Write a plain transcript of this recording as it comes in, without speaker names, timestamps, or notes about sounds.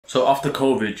So after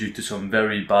COVID, due to some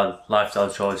very bad lifestyle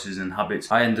choices and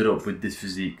habits, I ended up with this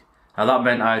physique. Now that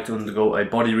meant I had to undergo a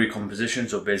body recomposition,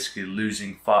 so basically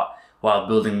losing fat while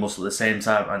building muscle at the same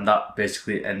time, and that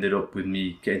basically ended up with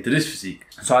me getting to this physique.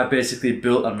 So I basically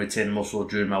built and retained muscle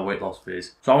during my weight loss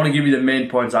phase. So I want to give you the main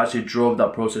points that actually drove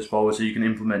that process forward so you can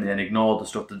implement it and ignore the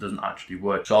stuff that doesn't actually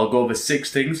work. So I'll go over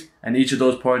 6 things, and each of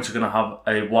those points are going to have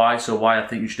a why, so why I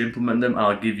think you should implement them, and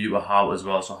I'll give you a how as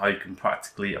well, so how you can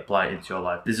practically apply it into your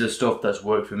life. This is stuff that's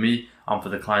worked for me and for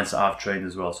the clients that I've trained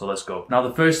as well, so let's go. Now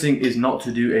the first thing is not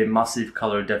to do a massive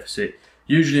calorie deficit.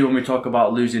 Usually when we talk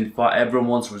about losing fat, everyone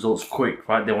wants results quick,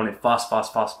 right? They want it fast.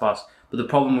 But the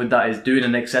problem with that is doing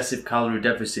an excessive calorie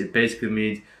deficit basically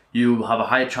means you have a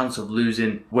higher chance of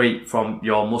losing weight from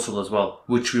your muscle as well,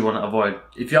 which we want to avoid.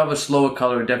 If you have a slower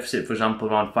calorie deficit, for example,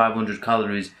 around 500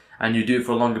 calories, and you do it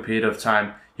for a longer period of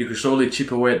time, you can slowly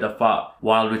chip away at the fat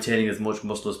while retaining as much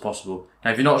muscle as possible.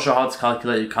 Now, if you're not sure how to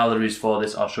calculate your calories for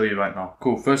this, I'll show you right now.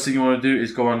 Cool, first thing you want to do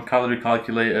is go on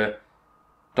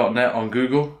caloriecalculator.net on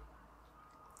Google.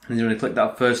 And you're going to click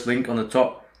that first link on the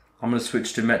top. I'm going to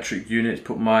switch to metric units,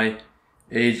 put my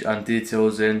age and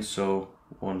details in. So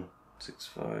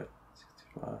 165,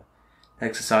 65.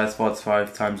 Exercise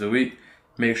 45 times a week.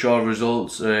 Make sure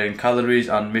results in calories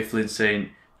and Mifflin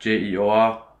saying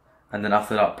JEOR. And then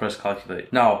after that, press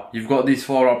calculate. Now, you've got these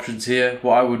 4 options here.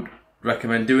 What I would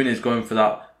recommend doing is going for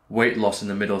that weight loss in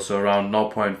the middle. So around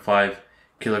 0.5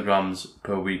 kilograms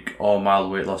per week, or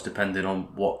mild weight loss depending on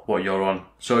what you're on.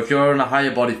 So if you're on a higher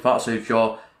body fat, so if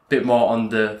you're a bit more on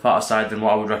the fatter side, then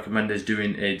what I would recommend is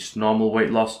doing a just normal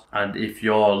weight loss. And if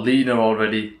you're leaner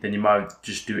already, then you might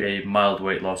just do a mild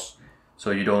weight loss so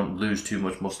you don't lose too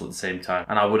much muscle at the same time.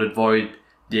 And I would avoid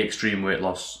the extreme weight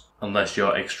loss unless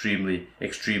you're extremely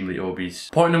obese.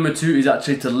 Point number 2 is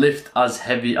actually to lift as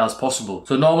heavy as possible.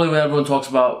 So normally when everyone talks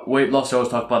about weight loss, they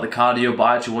always talk about the cardio, but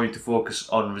I actually want you to focus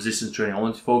on resistance training. I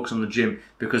want you to focus on the gym,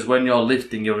 because when you're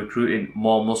lifting, you're recruiting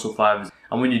more muscle fibers.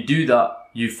 And when you do that,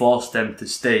 you force them to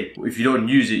stay. If you don't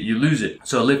use it, you lose it.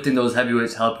 So lifting those heavy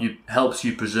weights helps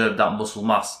you preserve that muscle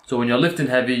mass. So when you're lifting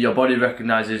heavy, your body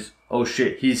recognizes, oh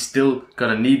shit, he's still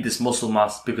gonna need this muscle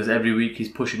mass because every week he's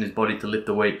pushing his body to lift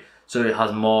the weight, so it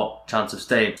has more chance of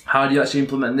staying. How do you actually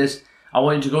implement this? I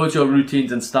want you to go to your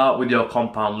routines and start with your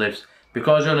compound lifts.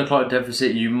 Because you're on a caloric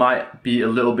deficit, you might be a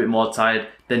little bit more tired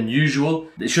than usual.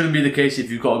 It shouldn't be the case if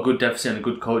you've got a good deficit and a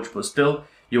good coach, but still,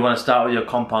 you want to start with your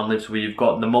compound lifts where you've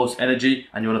got the most energy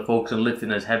and you want to focus on lifting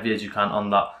as heavy as you can on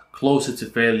that, closer to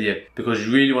failure, because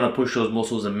you really want to push those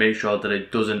muscles and make sure that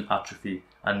it doesn't atrophy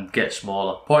and get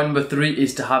smaller. Point number 3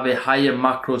 is to have a higher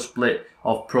macro split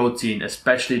of protein,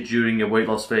 especially during your weight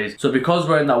loss phase. So because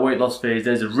we're in that weight loss phase,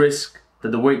 there's a risk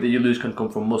that the weight that you lose can come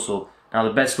from muscle. Now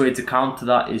the best way to counter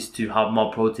that is to have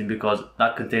more protein, because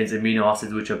that contains amino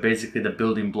acids, which are basically the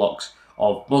building blocks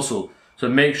of muscle. So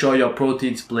make sure your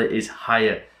protein split is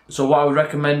higher. So what I would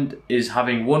recommend is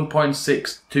having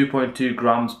 1.6 to 2.2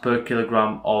 grams per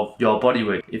kilogram of your body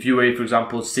weight. If you weigh, for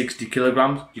example, 60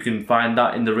 kilograms, you can find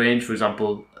that in the range, for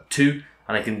example, 2,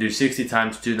 and I can do 60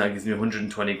 times 2, and that gives me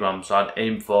 120 grams. So I'd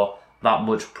aim for that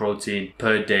much protein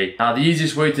per day. Now the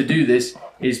easiest way to do this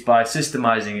is by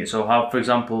systemizing it. So have, for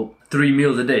example, 3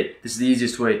 meals a day. This is the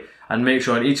easiest way. And make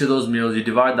sure in each of those meals you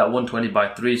divide that 120 by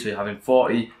 3, so you're having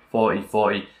 40, 40,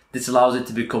 40. This allows it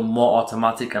to become more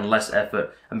automatic and less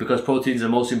effort. And because protein is the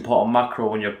most important macro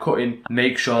when you're cutting,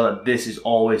 make sure that this is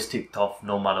always ticked off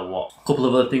no matter what. A couple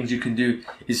of other things you can do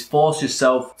is force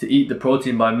yourself to eat the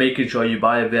protein by making sure you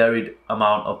buy a varied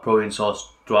amount of protein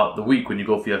source throughout the week when you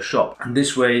go for your shop. And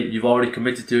this way you've already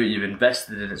committed to it, you've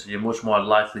invested in it, so you're much more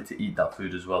likely to eat that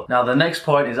food as well. Now the next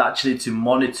point is actually to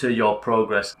monitor your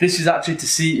progress. This is actually to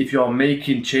see if you're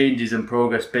making changes and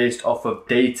progress based off of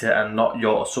data and not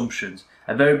your assumptions.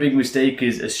 A very big mistake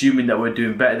is assuming that we're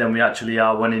doing better than we actually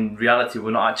are, when in reality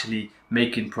we're not actually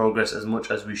making progress as much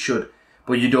as we should.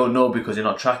 But you don't know because you're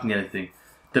not tracking anything.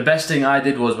 The best thing I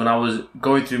did was, when I was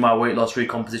going through my weight loss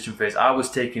recomposition phase, I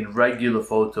was taking regular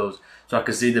photos so I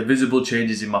could see the visible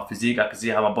changes in my physique, I could see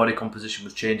how my body composition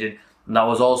was changing, and that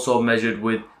was also measured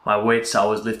with my weights that I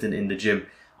was lifting in the gym.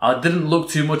 I didn't look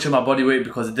too much at my body weight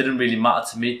because it didn't really matter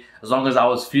to me. As long as I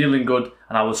was feeling good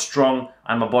and I was strong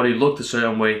and my body looked a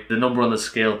certain way, the number on the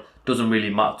scale doesn't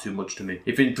really matter too much to me.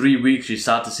 If in 3 weeks you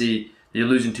start to see you're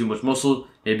losing too much muscle,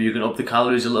 maybe you can up the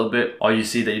calories a little bit, or you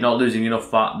see that you're not losing enough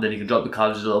fat, then you can drop the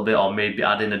calories a little bit, or maybe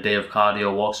add in a day of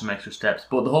cardio, walk some extra steps.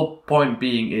 But the whole point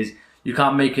being is you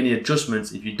can't make any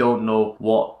adjustments if you don't know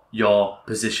what your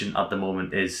position at the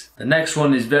moment is. The next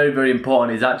one is very, very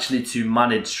important, is actually to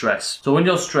manage stress. So when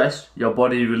you're stressed, your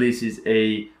body releases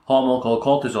a hormone called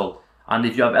cortisol, And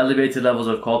if you have elevated levels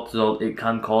of cortisol, it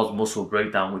can cause muscle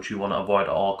breakdown, which you want to avoid at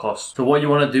all costs. So what you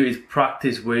want to do is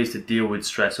practice ways to deal with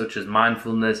stress, such as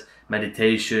mindfulness,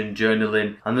 meditation,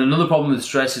 journaling. And then another problem with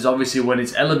stress is obviously when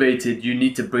it's elevated, you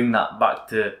need to bring that back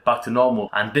to normal.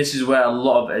 And this is where a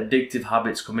lot of addictive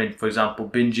habits come in. For example,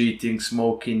 binge eating,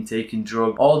 smoking, taking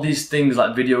drugs. All these things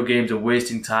like video games and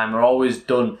wasting time are always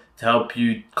done to help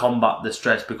you combat the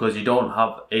stress because you don't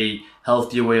have a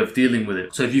healthier way of dealing with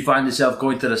it. So if you find yourself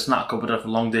going to the snack cupboard after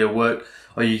a long day of work,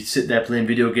 or you sit there playing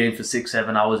video games for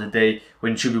 6-7 hours a day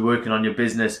when you should be working on your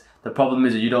business, the problem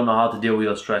is that you don't know how to deal with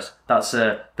your stress. That's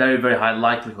a very, very high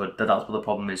likelihood that that's what the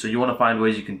problem is. So you want to find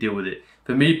ways you can deal with it.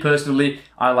 For me personally,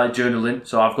 I like journaling.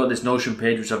 So I've got this Notion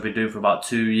page which I've been doing for about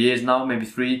 2 years now, maybe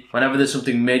 3. Whenever there's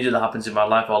something major that happens in my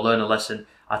life or I learn a lesson,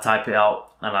 I type it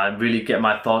out and I really get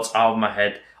my thoughts out of my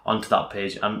head onto that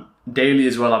page. And daily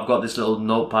as well, I've got this little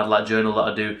notepad like journal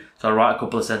that I do, so I write a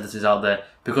couple of sentences out there,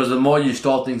 because the more you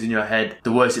store things in your head,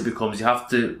 the worse it becomes. You have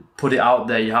to put it out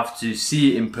there, you have to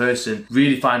see it in person,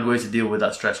 really find ways to deal with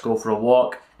that stress. Go for a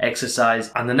walk,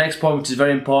 exercise. And the next point, which is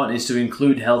very important, is to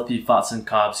include healthy fats and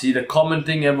carbs. See, the common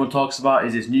thing everyone talks about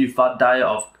is this new fad diet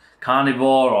of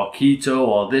carnivore or keto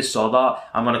or this or that.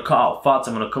 I'm going to cut out fats,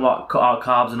 I'm going to cut out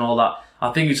carbs and all that.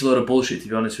 I think it's a load of bullshit, to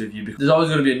be honest with you, because there's always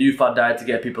going to be a new fad diet to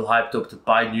get people hyped up to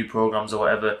buy new programs or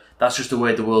whatever. That's just the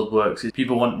way the world works.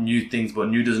 People want new things, but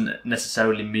new doesn't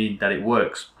necessarily mean that it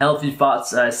works. Healthy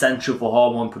fats are essential for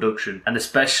hormone production, and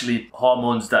especially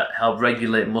hormones that help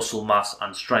regulate muscle mass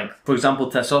and strength. For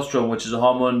example, testosterone, which is a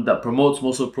hormone that promotes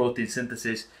muscle protein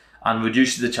synthesis and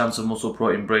reduces the chance of muscle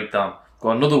protein breakdown.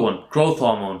 Got another one, growth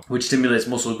hormone, which stimulates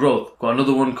muscle growth. Got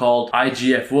another one called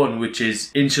IGF-1, which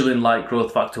is insulin-like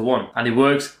growth factor 1. And it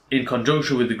works in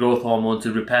conjunction with the growth hormone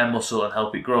to repair muscle and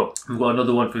help it grow. We've got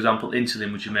another one, for example,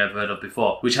 insulin, which you may have heard of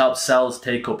before, which helps cells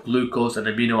take up glucose and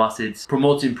amino acids,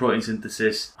 promoting protein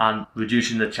synthesis and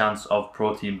reducing the chance of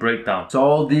protein breakdown. So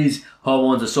all these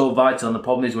hormones are so vital, and the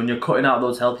problem is when you're cutting out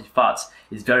those healthy fats,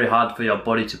 it's very hard for your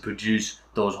body to produce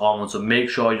those hormones. So make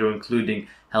sure you're including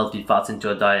healthy fats into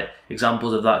your diet.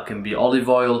 Examples of that can be olive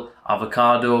oil,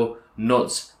 avocado,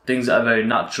 nuts, things that are very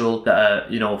natural,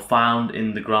 that are, found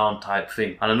in the ground type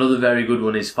thing. And another very good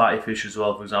one is fatty fish as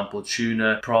well. For example,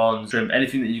 tuna, prawns, shrimp,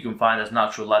 anything that you can find that's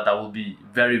natural like that will be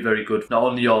very, very good. Not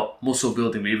only your muscle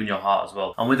building, but even your heart as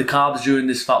well. And with the carbs during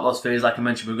this fat loss phase, like I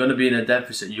mentioned, we're going to be in a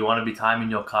deficit. You want to be timing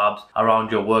your carbs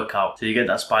around your workout, so you get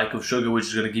that spike of sugar, which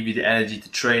is going to give you the energy to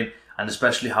train, and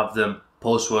especially have them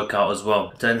post-workout as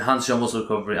well, to enhance your muscle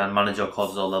recovery and manage your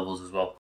cortisol levels as well.